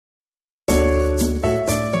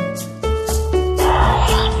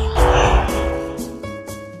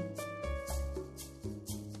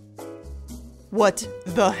What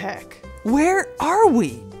the heck? Where are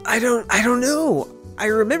we? I don't know. I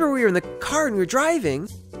remember we were in the car and we were driving.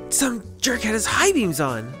 Some jerk had his high beams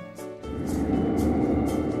on.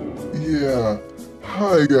 Yeah.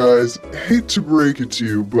 Hi guys. Hate to break it to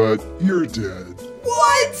you, but you're dead.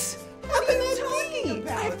 What? What are you talking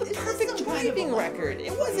about? I have the perfect driving record.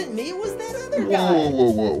 It wasn't me, it was that other guy.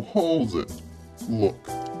 Whoa, hold it. Look,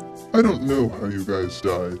 I don't know how you guys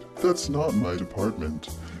died. That's not my department.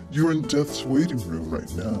 You're in death's waiting room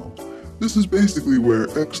right now. This is basically where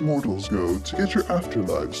ex-mortals go to get your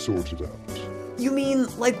afterlife sorted out. You mean,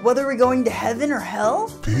 like, whether we're going to heaven or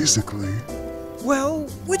hell? Basically. Well,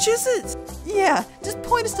 which is it? Yeah, just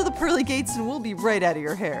point us to the pearly gates and we'll be right out of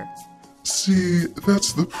your hair. See,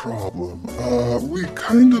 that's the problem. We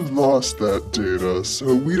kind of lost that data,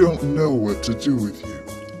 so we don't know what to do with you.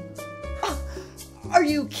 Are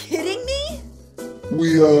you kidding me?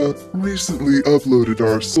 We, recently uploaded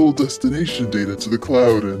our soul destination data to the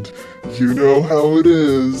cloud, and you know how it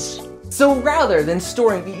is. So rather than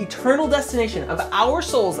storing the eternal destination of our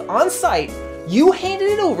souls on site, you handed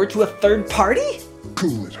it over to a third party?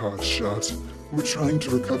 Cool it, Hotshot. We're trying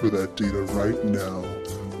to recover that data right now.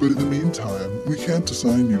 But in the meantime, we can't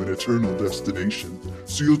assign you an eternal destination,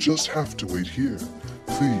 so you'll just have to wait here.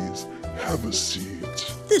 Please, have a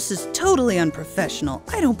seat. This is totally unprofessional.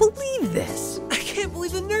 I don't believe this. I can't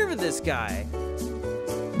believe the nerve of this guy.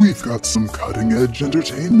 We've got some cutting-edge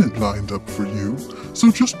entertainment lined up for you,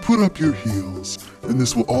 so just put up your heels, and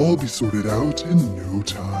this will all be sorted out in no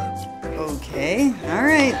time. Okay,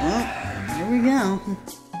 alright, well, here we go.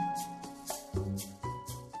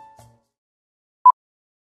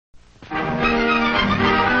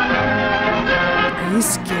 Are you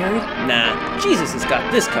scared? Nah, Jesus has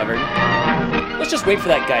got this covered. Let's just wait for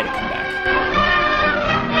that guy to come back.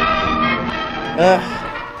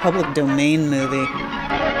 Ugh, public domain movie.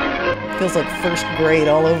 Feels like first grade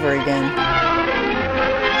all over again.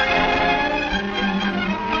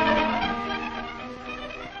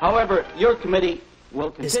 However, your committee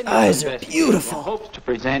will continue His eyes to are investigate beautiful. and hopes to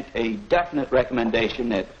present a definite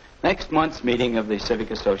recommendation at next month's meeting of the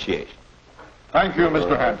Civic Association. Thank you,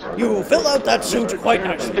 Mr. Hanson. You fill out that suit quite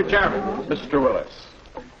nicely. Mr. Chairman, Mr. Willis.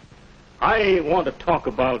 I want to talk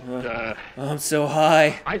about, I'm so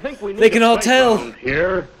high. I think we need They can a all tell. playground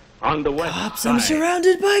here on the west Cops, side. I'm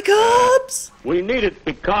surrounded by cops! We need it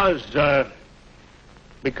because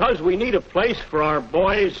we need a place for our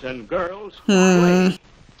boys and girls to play.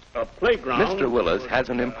 A playground. Mr. Willis has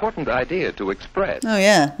an important idea to express. Oh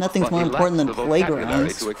yeah, nothing's but more he important than lacks the vocabulary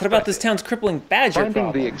playgrounds. to What about this express town's crippling badger it. Finding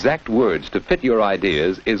problem? the exact words to fit your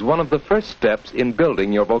ideas is one of the first steps in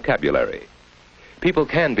building your vocabulary. People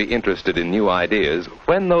can be interested in new ideas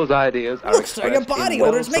when those ideas are Look, sir, your expressed in body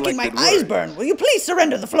odor is making my well-selected eyes words. burn. Will you please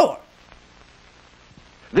surrender the floor?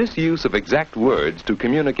 This use of exact words to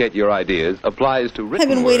communicate your ideas applies to written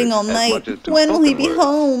I've been waiting words all as night. much as to When will he spoken be words.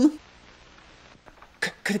 home?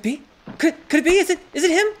 Could it be? Could it be? Is it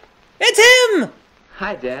him? It's him!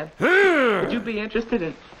 Hi, Dad. Would you be interested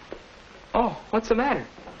in... Oh, what's the matter?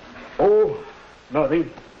 Oh, nothing.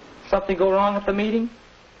 Something go wrong at the meeting?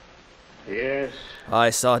 Yes, I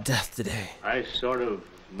saw death today. I sort of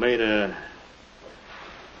made a...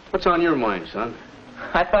 What's on your mind, son?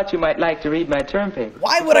 I thought you might like to read my term paper.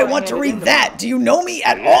 Why would I want to read that? Do you know me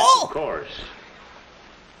at Yes, all? of course.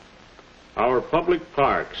 Our public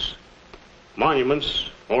parks, monuments,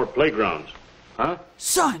 or playgrounds. Huh?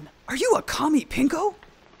 Son, are you a commie pinko?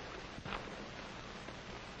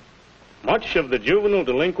 Much of the juvenile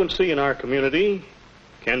delinquency in our community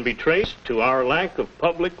can be traced to our lack of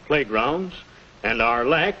public playgrounds and our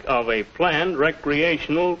lack of a planned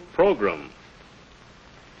recreational program.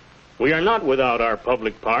 We are not without our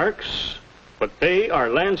public parks, but they are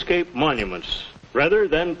landscape monuments rather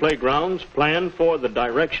than playgrounds planned for the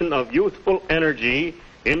direction of youthful energy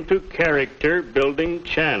into character-building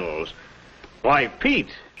channels. Why, Pete,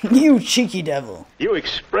 You cheeky devil. you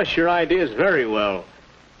express your ideas very well,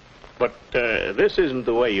 but this isn't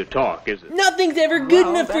the way you talk, is it? Nothing's ever good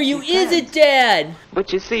Well, enough for that you, is depends. it, Dad?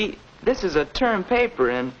 But you see, this is a term paper,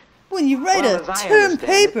 and When you write well, a as I term understand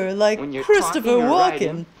paper it, like when you're Christopher talking or Walken,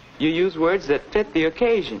 writing, you use words that fit the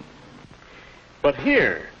occasion. But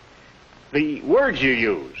here, the words you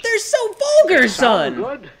use They're so vulgar, sound son!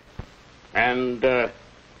 good, and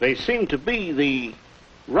they seem to be the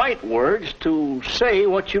right words to say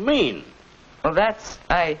what you mean. Well, that's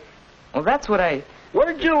what I...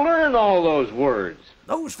 Where'd you learn all those words?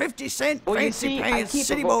 Those 50-cent Well, you fancy see, I pants keep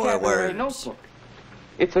city a boy vocabulary words. notebook.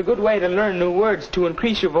 It's a good way to learn new words to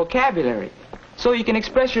increase your vocabulary, so you can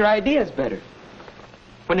express your ideas better.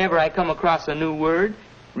 Whenever I come across a new word,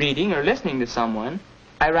 reading or listening to someone,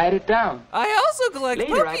 I write it down. I also collect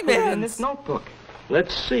Later, I put it in this Pokemans. notebook.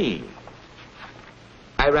 Let's see.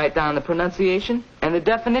 I write down the pronunciation and the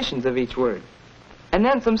definitions of each word. And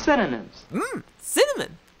then some synonyms.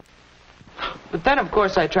 Cinnamon. But then, of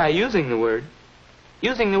course, I try using the word.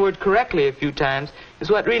 Using the word correctly a few times is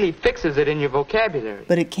what really fixes it in your vocabulary.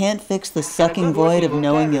 But it can't fix the sucking void of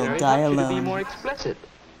knowing you'll die Helps you to be alone. more explicit.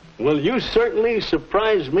 Well, you certainly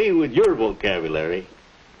surprised me with your vocabulary.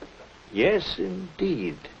 Yes,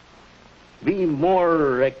 indeed. Be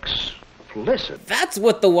more explicit. That's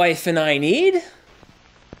what the wife and I need.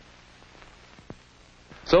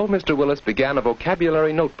 So Mr. Willis began a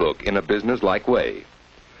vocabulary notebook in a business-like way.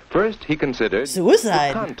 First, he considered Suicide.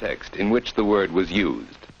 the context in which the word was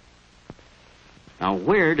used. Now,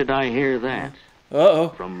 where did I hear that? Uh-oh.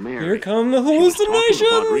 From Mary. Here come the She was talking about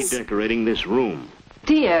hallucinations. redecorating this room.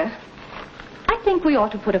 Dear, I think we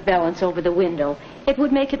ought to put a valance over the window. It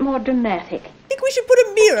would make it more dramatic. I think we should put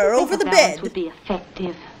a mirror over the valance bed. would be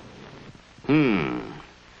effective.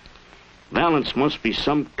 Valance must be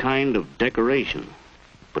some kind of decoration.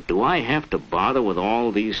 But do I have to bother with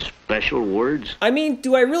all these special words? I mean,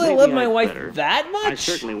 do I really Maybe love my I'd wife better. that I much?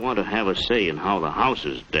 certainly want to have a say in how the house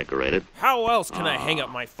is decorated. How else can I hang up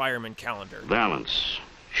my fireman calendar? Valance.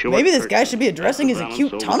 Short Maybe this guy curtain should be addressing at his the valance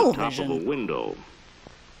acute over tunnel the top vision. Of a window.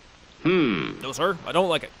 No, sir, I don't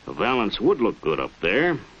like it. The valance would look good up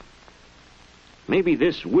there. Maybe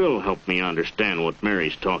this will help me understand what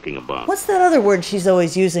Mary's talking about. What's that other word she's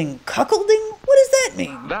always using? Cuckolding? What does that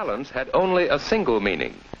mean? Valance had only a single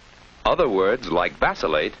meaning. Other words, like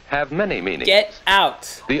vacillate, have many meanings. Get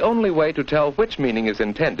out. The only way to tell which meaning is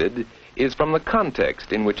intended is from the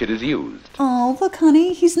context in which it is used. Oh, look,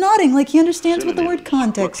 honey, he's nodding like he understands what the word Synonyms: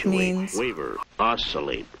 context fluctuate, means. Waver,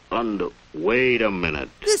 oscillate, wait a minute.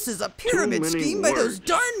 This is a pyramid Too many scheme by those words.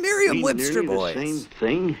 darn Mean Merriam-Webster nearly boys. the same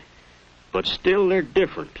thing, but still they're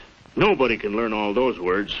different. Nobody can learn all those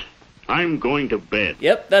words. I'm going to bed.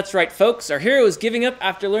 Yep, that's right, folks. Our hero is giving up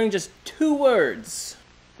after learning just 2 words.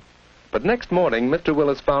 But next morning, Mr.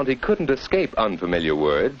 Willis found he couldn't escape unfamiliar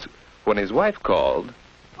words when his wife called.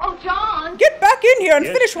 Oh, John! Get back in here and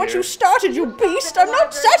Yes, finish what dear. you started, you beast! I'm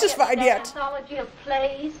not satisfied yet! Anthology of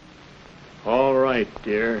plays. All right,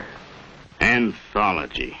 dear.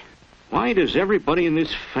 Anthology. Why does everybody in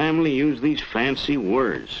this family use these fancy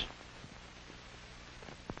words?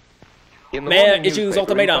 In the Mayor morning issues newspaper, he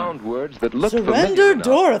ultimatum. found words that looked Surrender, familiar enough.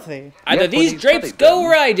 Dorothy! Either Yet when these he drapes studied go them,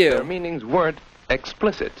 or I their do. meanings weren't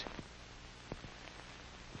explicit.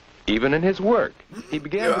 Even in his work, he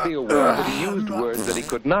began to be aware that he used words that he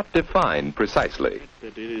could not define precisely.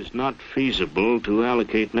 That it is not feasible to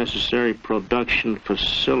allocate necessary production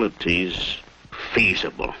facilities.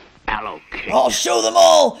 Feasible. Allocate. I'll show them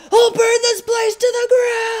all! I'll burn this place to the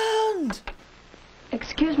ground!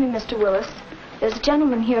 Excuse me, Mr. Willis. There's a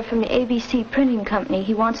gentleman here from the ABC Printing Company.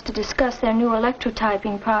 He wants to discuss their new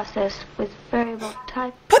electrotyping process with variable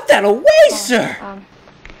type. Put that away, sir!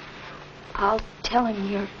 I'll tell him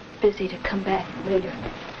you're busy to come back later.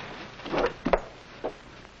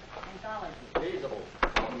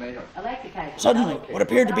 Suddenly, what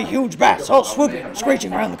appeared to be huge bats all swooping,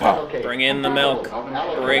 screeching around the car. Bring in the milk.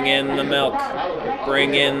 Bring in the milk.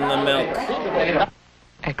 Bring in the milk.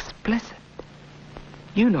 Explicit.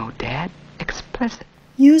 You know, Dad, explicit.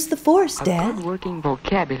 Use the force, A Dad. good working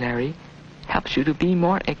vocabulary helps you to be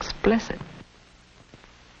more explicit.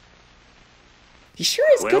 He sure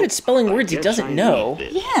is good Well, at spelling I words he guess doesn't I know.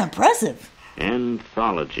 need this. Yeah, impressive.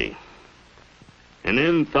 Anthology. An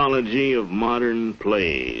anthology of modern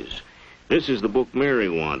plays. This is the book Mary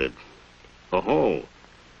wanted. Oh,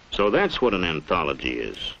 so that's what an anthology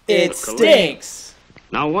is. It A collection. stinks.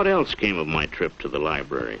 Now, what else came of my trip to the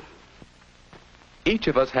library? Each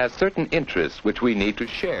of us has certain interests which we need to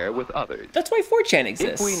share with others. That's why 4chan If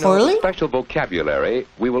exists. we know Poorly? the special vocabulary,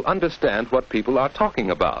 we will understand what people are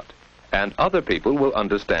talking about, and other people will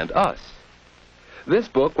understand us. This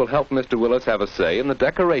book will help Mr. Willis have a say in the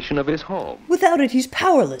decoration of his home. Without it, he's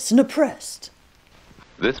powerless and oppressed.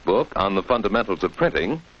 This book, on the fundamentals of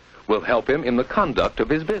printing, will help him in the conduct of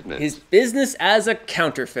his business. His business as a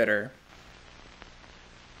counterfeiter.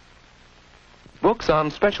 Books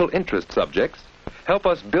on special interest subjects help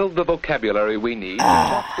us build the vocabulary we need to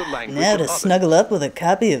talk the language Now of to others. snuggle up with a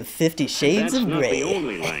copy of 50 Shades That's of not Grey. the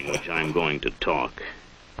only language I'm going to talk.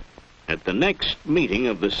 At the next meeting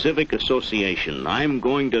of the Civic Association, I'm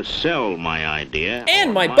going to sell my idea.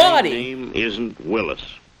 And or my body. My name isn't Willis.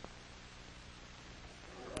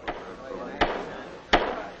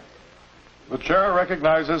 The chair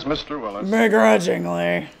recognizes Mr. Willis.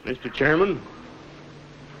 Begrudgingly. Mr. Chairman,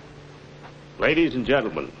 ladies and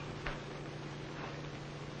gentlemen,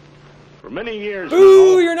 For many years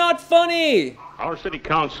Ooh, now, you're not funny! our city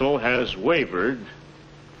council has wavered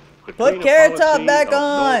Put between a Carrot Top policy back of no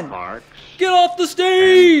on. parks Get off the and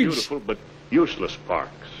stage! beautiful but useless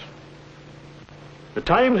parks. The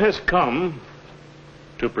time has come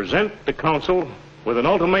to present the council with an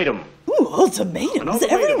ultimatum. Ooh, ultimatums. An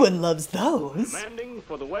ultimatum. Everyone loves those. Demanding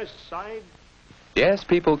for the west side. Yes,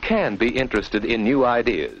 people can be interested in new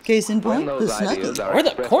ideas. Case in when point, those the ideas Snuggly. are Or the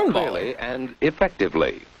expressed cornball. clearly and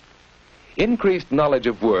effectively. Increased knowledge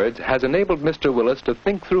of words has enabled Mr. Willis to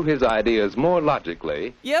think through his ideas more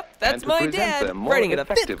logically. Yep, that's and to my present dad, them more writing at a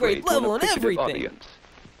 5th effectively grade to an level and appreciative everything. audience.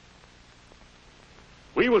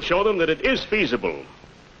 We will show them that it is feasible,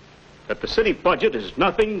 that the city budget is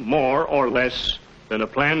nothing more or less than a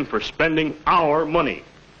plan for spending our money.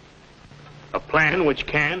 A plan which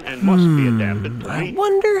can and must be adapted to I meet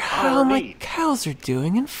wonder how our my needs. cows are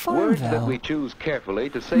doing in Words that Farmville. we choose carefully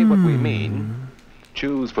to say what we mean,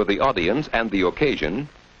 choose for the audience and the occasion,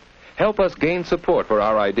 help us gain support for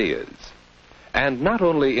our ideas. And not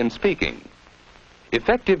only in speaking.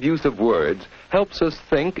 Effective use of words helps us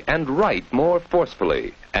think and write more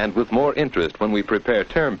forcefully and with more interest when we prepare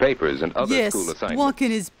term papers and other Yes, school assignments. Walken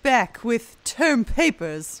is back with term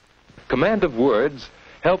papers. Command of words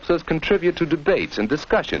helps us contribute to debates and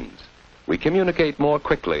discussions. We communicate more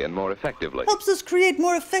quickly and more effectively. Helps us create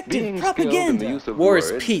more effective Being skilled in the propaganda. use of War is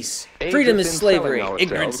words peace. aids Freedom us is in slavery. selling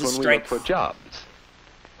Ignorance ourselves is when we look strength. for jobs.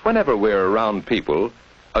 Whenever we're around people,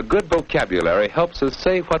 a good vocabulary helps us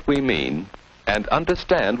say what we mean and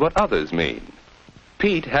understand what others mean.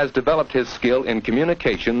 Pete has developed his skill in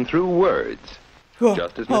communication through words,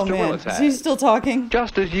 just as Oh Mr. man, Willis is has. he still talking?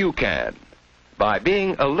 Just as you can, by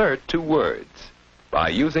being alert to words, by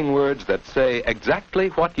using words that say exactly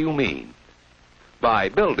what you mean, by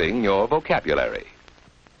building your vocabulary.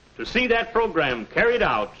 To see that program carried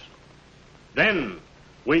out, then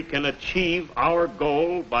we can achieve our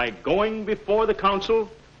goal by going before the council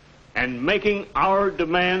and making our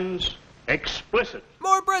demands explicit.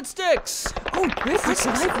 More breadsticks! Oh, breadsticks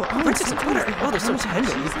Breadsticks and butter. Oh, they're so tender.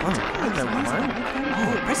 Oh,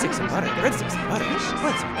 breadsticks and butter. Breadsticks and butter.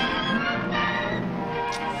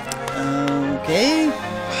 Okay.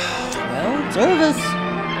 Well, Service.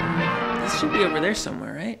 this should be over there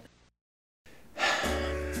somewhere, right?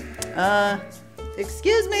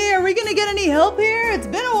 Excuse me, are we gonna get any help here? It's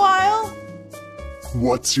been a while.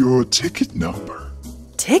 What's your ticket number?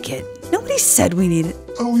 Ticket? Nobody said we needed.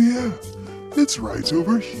 Oh yeah, it's right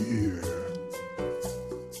over here.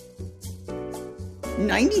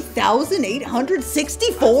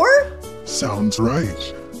 90,864? Sounds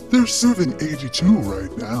right. They're serving 82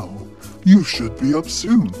 right now. You should be up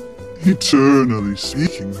soon. Eternally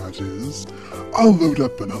speaking, that is. I'll load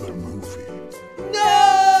up another movie.